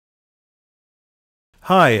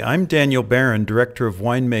Hi, I'm Daniel Barron, Director of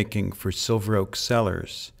Winemaking for Silver Oak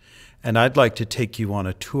Cellars, and I'd like to take you on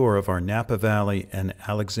a tour of our Napa Valley and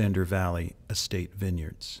Alexander Valley Estate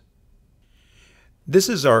vineyards. This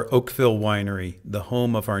is our Oakville Winery, the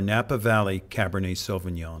home of our Napa Valley Cabernet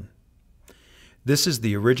Sauvignon. This is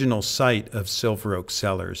the original site of Silver Oak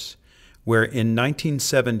Cellars, where in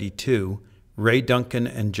 1972, Ray Duncan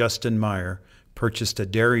and Justin Meyer purchased a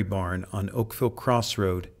dairy barn on Oakville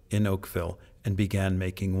Crossroad in Oakville and began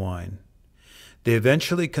making wine. They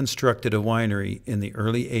eventually constructed a winery in the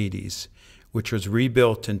early 80s, which was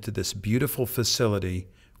rebuilt into this beautiful facility,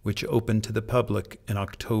 which opened to the public in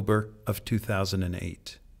October of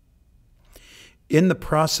 2008. In the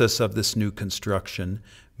process of this new construction,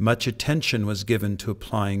 much attention was given to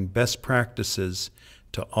applying best practices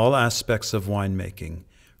to all aspects of winemaking: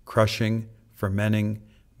 crushing, fermenting,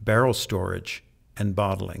 barrel storage, and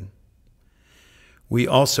bottling. We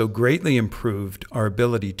also greatly improved our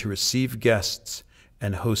ability to receive guests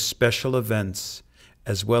and host special events,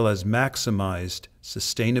 as well as maximized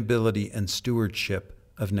sustainability and stewardship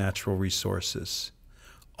of natural resources.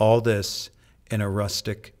 All this in a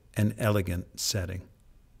rustic and elegant setting.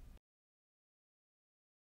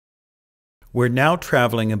 We're now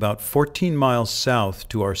traveling about 14 miles south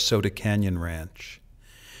to our Soda Canyon Ranch.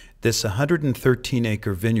 This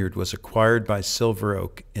 113-acre vineyard was acquired by Silver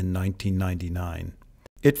Oak in 1999.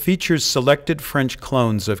 It features selected French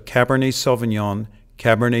clones of Cabernet Sauvignon,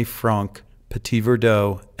 Cabernet Franc, Petit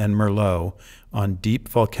Verdot, and Merlot on deep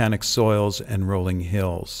volcanic soils and rolling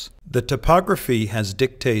hills. The topography has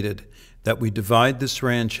dictated that we divide this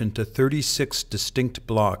ranch into 36 distinct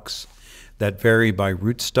blocks that vary by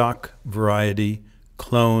rootstock, variety,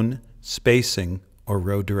 clone, spacing, or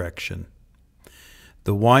row direction.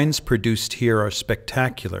 The wines produced here are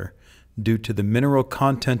spectacular due to the mineral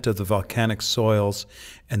content of the volcanic soils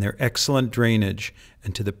and their excellent drainage,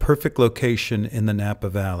 and to the perfect location in the Napa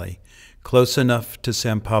Valley, close enough to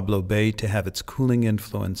San Pablo Bay to have its cooling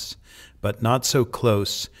influence, but not so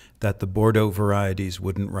close that the Bordeaux varieties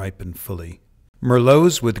wouldn't ripen fully.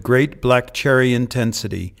 Merlots with great black cherry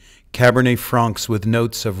intensity, Cabernet Francs with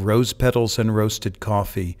notes of rose petals and roasted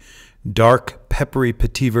coffee, dark, peppery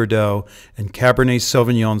Petit Verdot, and Cabernet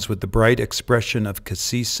Sauvignons with the bright expression of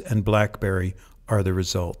cassis and blackberry are the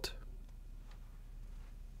result.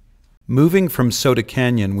 Moving from Soda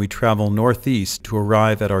Canyon, we travel northeast to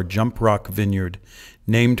arrive at our Jump Rock Vineyard,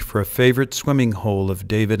 named for a favorite swimming hole of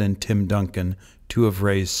David and Tim Duncan, two of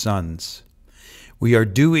Ray's sons. We are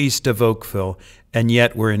due east of Oakville, and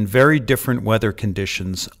yet we're in very different weather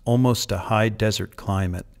conditions, almost a high desert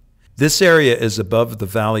climate. This area is above the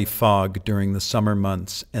valley fog during the summer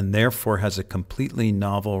months and therefore has a completely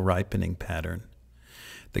novel ripening pattern.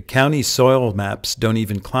 The county soil maps don't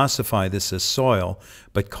even classify this as soil,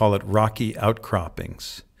 but call it rocky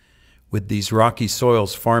outcroppings. With these rocky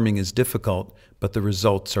soils, farming is difficult, but the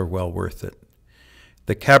results are well worth it.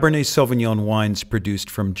 The Cabernet Sauvignon wines produced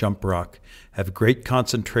from Jump Rock have great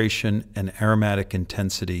concentration and aromatic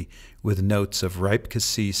intensity with notes of ripe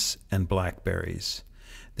cassis and blackberries.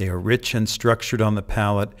 They are rich and structured on the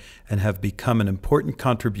palate and have become an important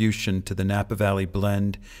contribution to the Napa Valley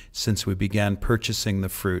blend since we began purchasing the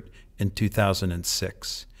fruit in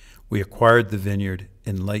 2006. We acquired the vineyard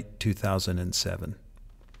in late 2007.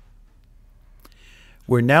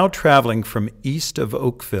 We're now traveling from east of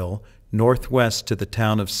Oakville, northwest to the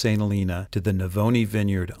town of St. Helena, to the Navani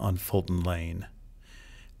Vineyard on Fulton Lane.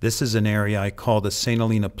 This is an area I call the St.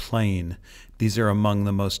 Helena Plain. These are among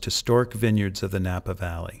the most historic vineyards of the Napa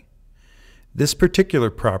Valley. This particular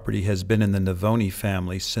property has been in the Navani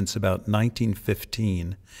family since about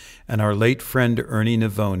 1915, and our late friend Ernie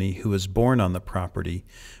Navani, who was born on the property,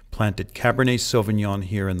 planted Cabernet Sauvignon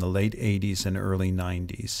here in the late 80s and early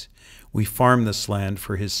 90s. We farmed this land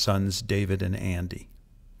for his sons David and Andy.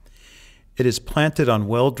 It is planted on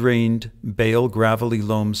well-drained, bale, gravelly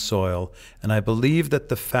loam soil, and I believe that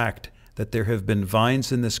the fact that there have been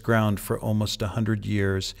vines in this ground for almost 100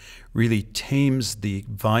 years really tames the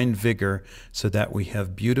vine vigor so that we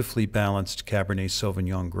have beautifully balanced Cabernet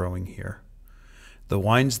Sauvignon growing here. The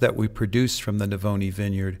wines that we produce from the Navani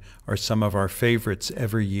Vineyard are some of our favorites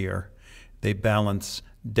every year. They balance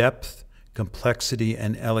depth, complexity,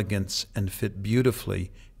 and elegance and fit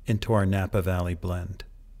beautifully into our Napa Valley blend.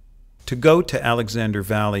 To go to Alexander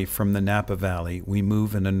Valley from the Napa Valley, we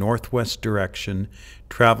move in a northwest direction,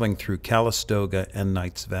 traveling through Calistoga and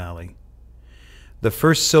Knights Valley. The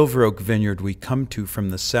first Silver Oak vineyard we come to from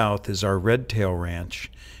the south is our Redtail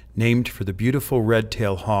Ranch, named for the beautiful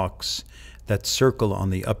red-tail hawks that circle on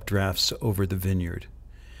the updrafts over the vineyard.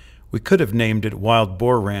 We could have named it Wild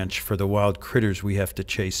Boar Ranch for the wild critters we have to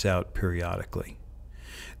chase out periodically.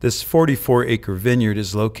 This 44-acre vineyard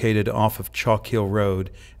is located off of Chalk Hill Road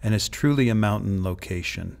and is truly a mountain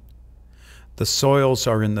location. The soils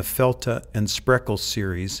are in the Felta and Spreckle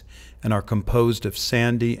series and are composed of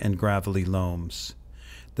sandy and gravelly loams.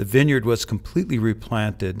 The vineyard was completely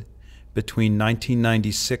replanted between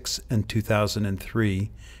 1996 and 2003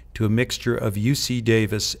 to a mixture of UC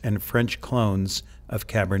Davis and French clones of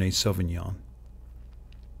Cabernet Sauvignon.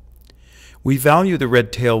 We value the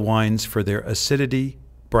red tail wines for their acidity,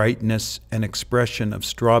 brightness, and expression of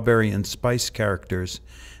strawberry and spice characters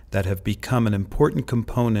that have become an important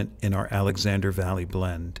component in our Alexander Valley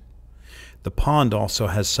blend. The pond also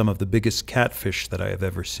has some of the biggest catfish that I have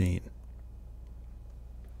ever seen.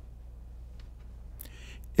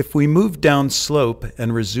 If we move down slope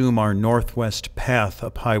and resume our northwest path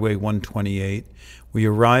up Highway 128, we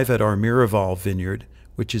arrive at our Miraval Vineyard,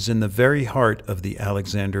 which is in the very heart of the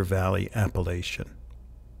Alexander Valley appellation.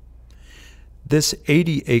 This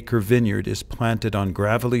 80-acre vineyard is planted on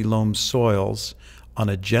gravelly loam soils on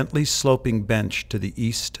a gently sloping bench to the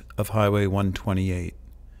east of Highway 128.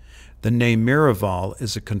 The name Miraval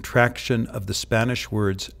is a contraction of the Spanish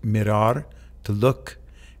words mirar, to look,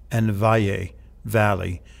 and valle,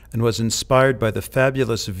 valley, and was inspired by the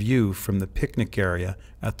fabulous view from the picnic area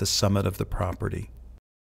at the summit of the property.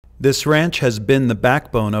 This ranch has been the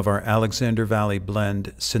backbone of our Alexander Valley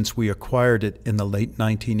blend since we acquired it in the late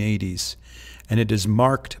 1980s, and it is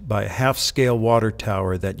marked by a half-scale water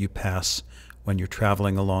tower that you pass when you're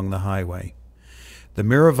traveling along the highway. The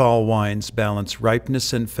Miraval wines balance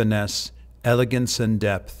ripeness and finesse, elegance and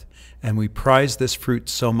depth, and we prize this fruit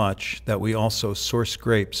so much that we also source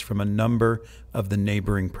grapes from a number of the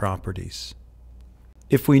neighboring properties.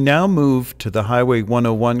 If we now move to the Highway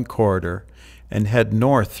 101 corridor and head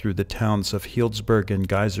north through the towns of Healdsburg and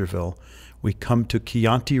Geyserville, we come to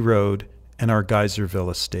Chianti Road and our Geyserville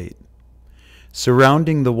Estate.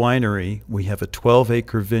 Surrounding the winery, we have a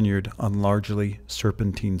 12-acre vineyard on largely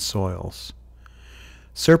serpentine soils.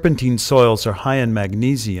 Serpentine soils are high in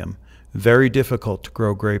magnesium, very difficult to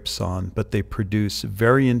grow grapes on, but they produce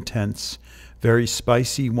very intense, very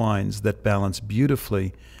spicy wines that balance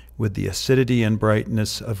beautifully with the acidity and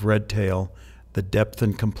brightness of red tail, the depth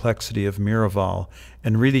and complexity of Miraval,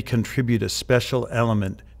 and really contribute a special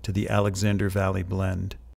element to the Alexander Valley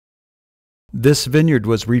blend. This vineyard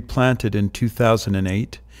was replanted in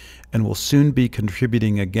 2008 and will soon be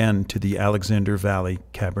contributing again to the Alexander Valley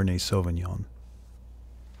Cabernet Sauvignon.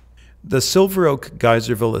 The Silver Oak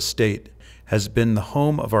Geyserville Estate has been the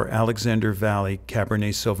home of our Alexander Valley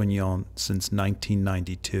Cabernet Sauvignon since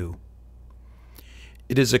 1992.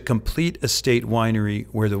 It is a complete estate winery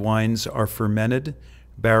where the wines are fermented,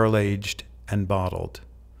 barrel-aged, and bottled.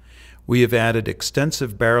 We have added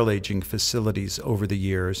extensive barrel aging facilities over the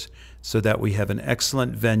years so that we have an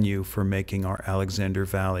excellent venue for making our Alexander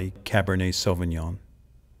Valley Cabernet Sauvignon.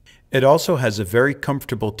 It also has a very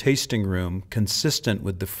comfortable tasting room consistent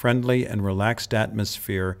with the friendly and relaxed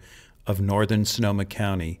atmosphere of northern Sonoma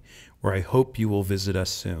County, where I hope you will visit us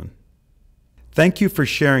soon. Thank you for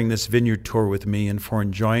sharing this vineyard tour with me and for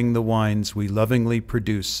enjoying the wines we lovingly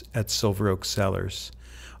produce at Silver Oak Cellars.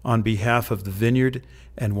 On behalf of the vineyard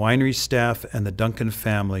and winery staff and the Duncan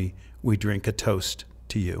family, we drink a toast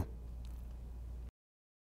to you.